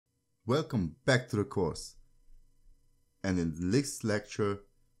Welcome back to the course. And in this lecture,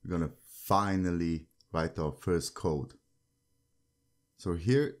 we're gonna finally write our first code. So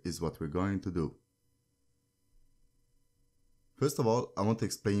here is what we're going to do. First of all, I want to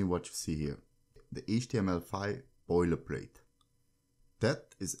explain what you see here. The HTML5 boilerplate.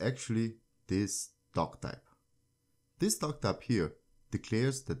 That is actually this doc type. This doc type here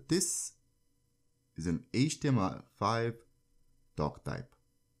declares that this is an HTML5 doc type.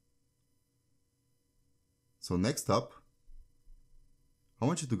 So next up, I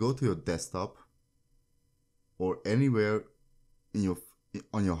want you to go to your desktop or anywhere in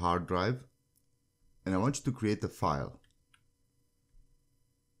on your hard drive, and I want you to create a file.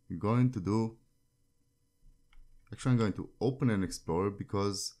 I'm going to open an Explorer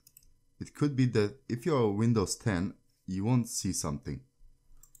because it could be that if you're a Windows 10, you won't see something.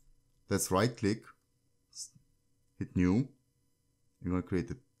 Let's right click, hit new. I'm going to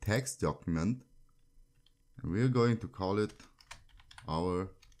create a text document, and we're going to call it our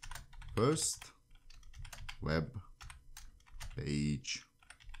first web page.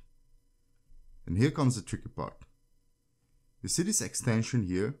 And here comes the tricky part. You see this extension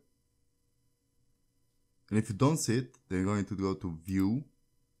here? And if you don't see it, then you're going to go to View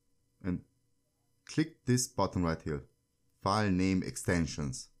and click this button right here, File Name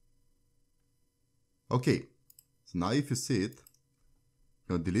Extensions. Okay, so now if you see it,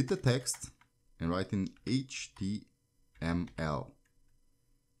 you're going to delete the text and write in HTML.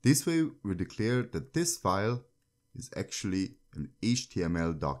 This way we declare that this file is actually an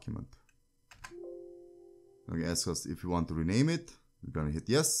HTML document. Okay, ask us if you want to rename it. We're going to hit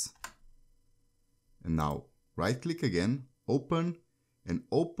yes. And now right click again, open, and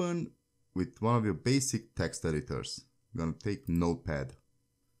open with one of your basic text editors. We're going to take Notepad.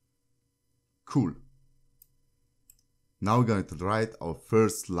 Cool. Now we're going to write our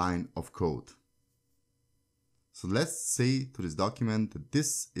first line of code. So let's say to this document that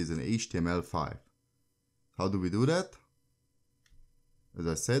this is an HTML5. How do we do that? As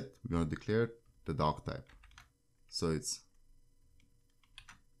I said, we're going to declare the doc type. So it's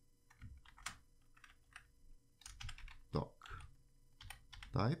doc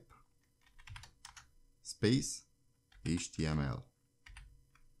type space HTML.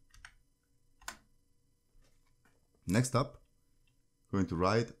 Next up, we're going to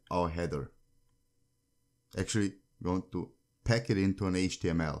write our header. Actually, we're going to pack it into an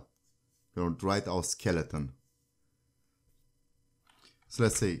HTML. We're going to write our skeleton. So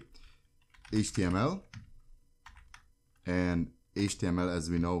let's say HTML, and HTML, as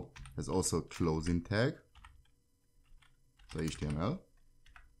we know, has also a closing tag. So HTML.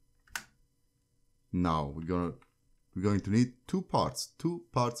 Now we're going to need two parts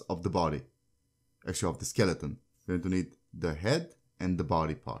of the body, actually of the skeleton. We're going to need the head and the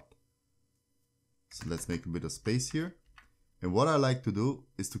body part. So let's make a bit of space here. And what I like to do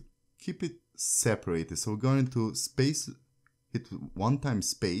is to keep it separated. So we're going to hit one time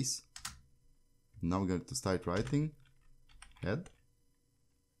space. Now we're going to start writing head.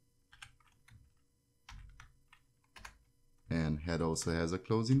 And head also has a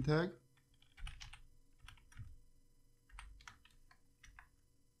closing tag.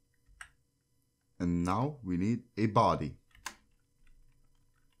 And now we need a body.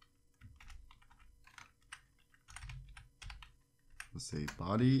 Let's say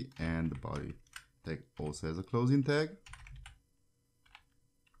body, and the body tag also has a closing tag.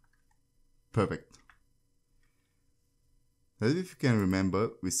 Perfect. Now if you can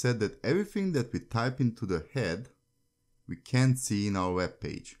remember, we said that everything that we type into the head, we can't see in our web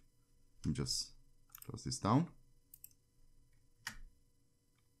page. Let me just close this down.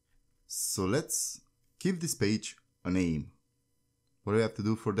 So let's give this page a name. What do we have to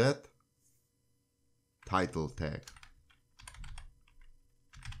do for that? Title tag.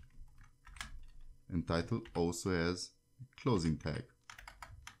 And title also has a closing tag.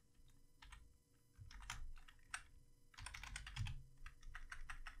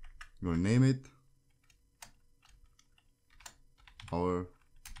 We're going to name it our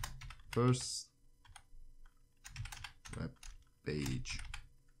first web page.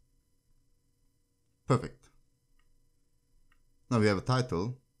 Perfect. Now we have a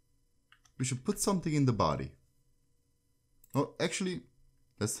title. We should put something in the body. Oh, actually,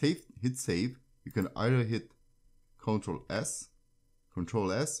 let's hit save. You can either hit Ctrl S,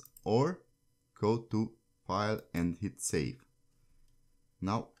 or go to File and hit Save.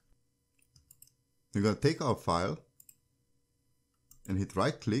 Now, we're going to take our file and hit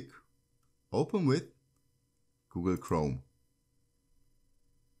right click, open with Google Chrome.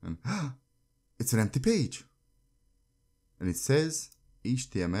 And it's an empty page. And it says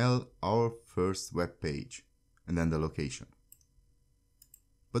HTML, our first web page, and then the location.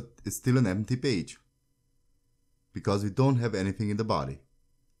 But it's still an empty page because we don't have anything in the body.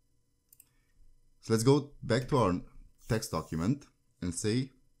 So let's go back to our text document and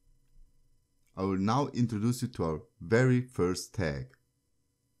say, I will now introduce you to our very first tag.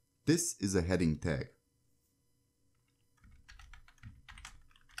 This is a heading tag.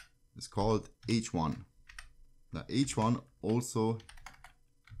 It's called H1. Now H1 also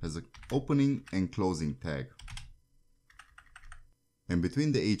has an opening and closing tag. And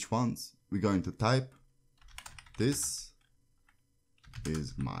between the H1s, we're going to type, this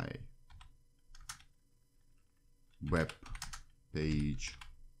is my web page.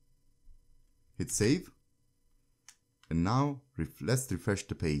 Hit save. And now let's refresh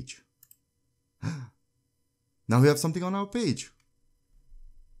the page. Now we have something on our page.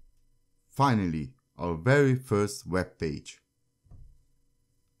 Finally, our very first web page.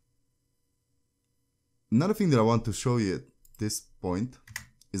 Another thing that I want to show you at this point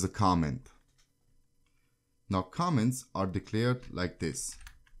is a comment. Now comments are declared like this.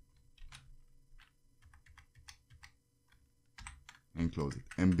 And close it.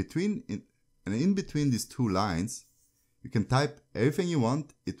 And in between these two lines, you can type everything you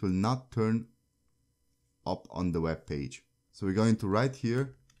want. It will not turn up on the web page. So we're going to write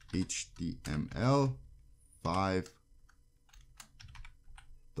here HTML5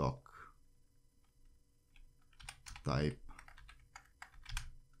 doc type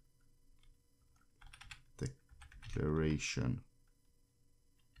declaration.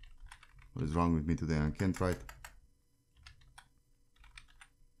 What is wrong with me today? I can't write.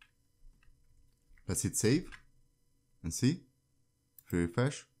 Let's hit save and see. If we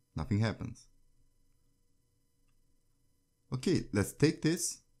refresh, nothing happens. Okay, let's take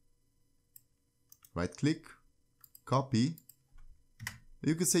this, right click, copy.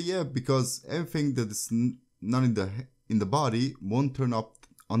 You can say, yeah, because everything that is not in the body won't turn up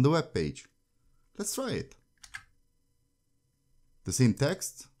on the web page. Let's try it. The same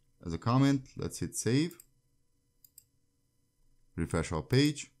text as a comment. Let's hit save. Refresh our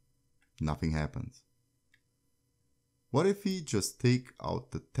page. Nothing happens. What if we just take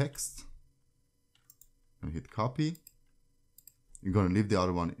out the text and hit copy? You're going to leave the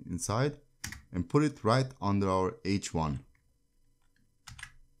other one inside and put it right under our H1.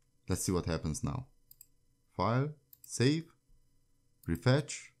 Let's see what happens now. File, save,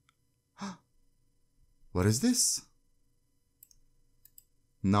 refresh. What is this?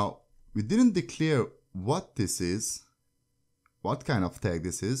 Now, we didn't declare what this is, what kind of tag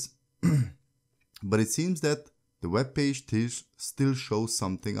this is, but it seems that the web page still shows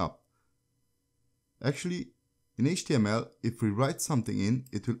something up. Actually, in HTML, if we write something in,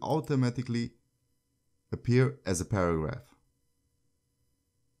 it will automatically appear as a paragraph.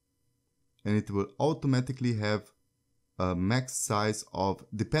 And it will automatically have a max size of,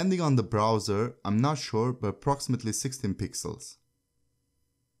 depending on the browser, I'm not sure, but approximately 16 pixels.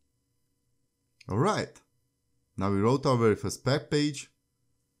 Alright, now we wrote our very first web page,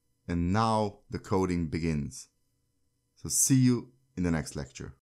 and now the coding begins. So see you in the next lecture.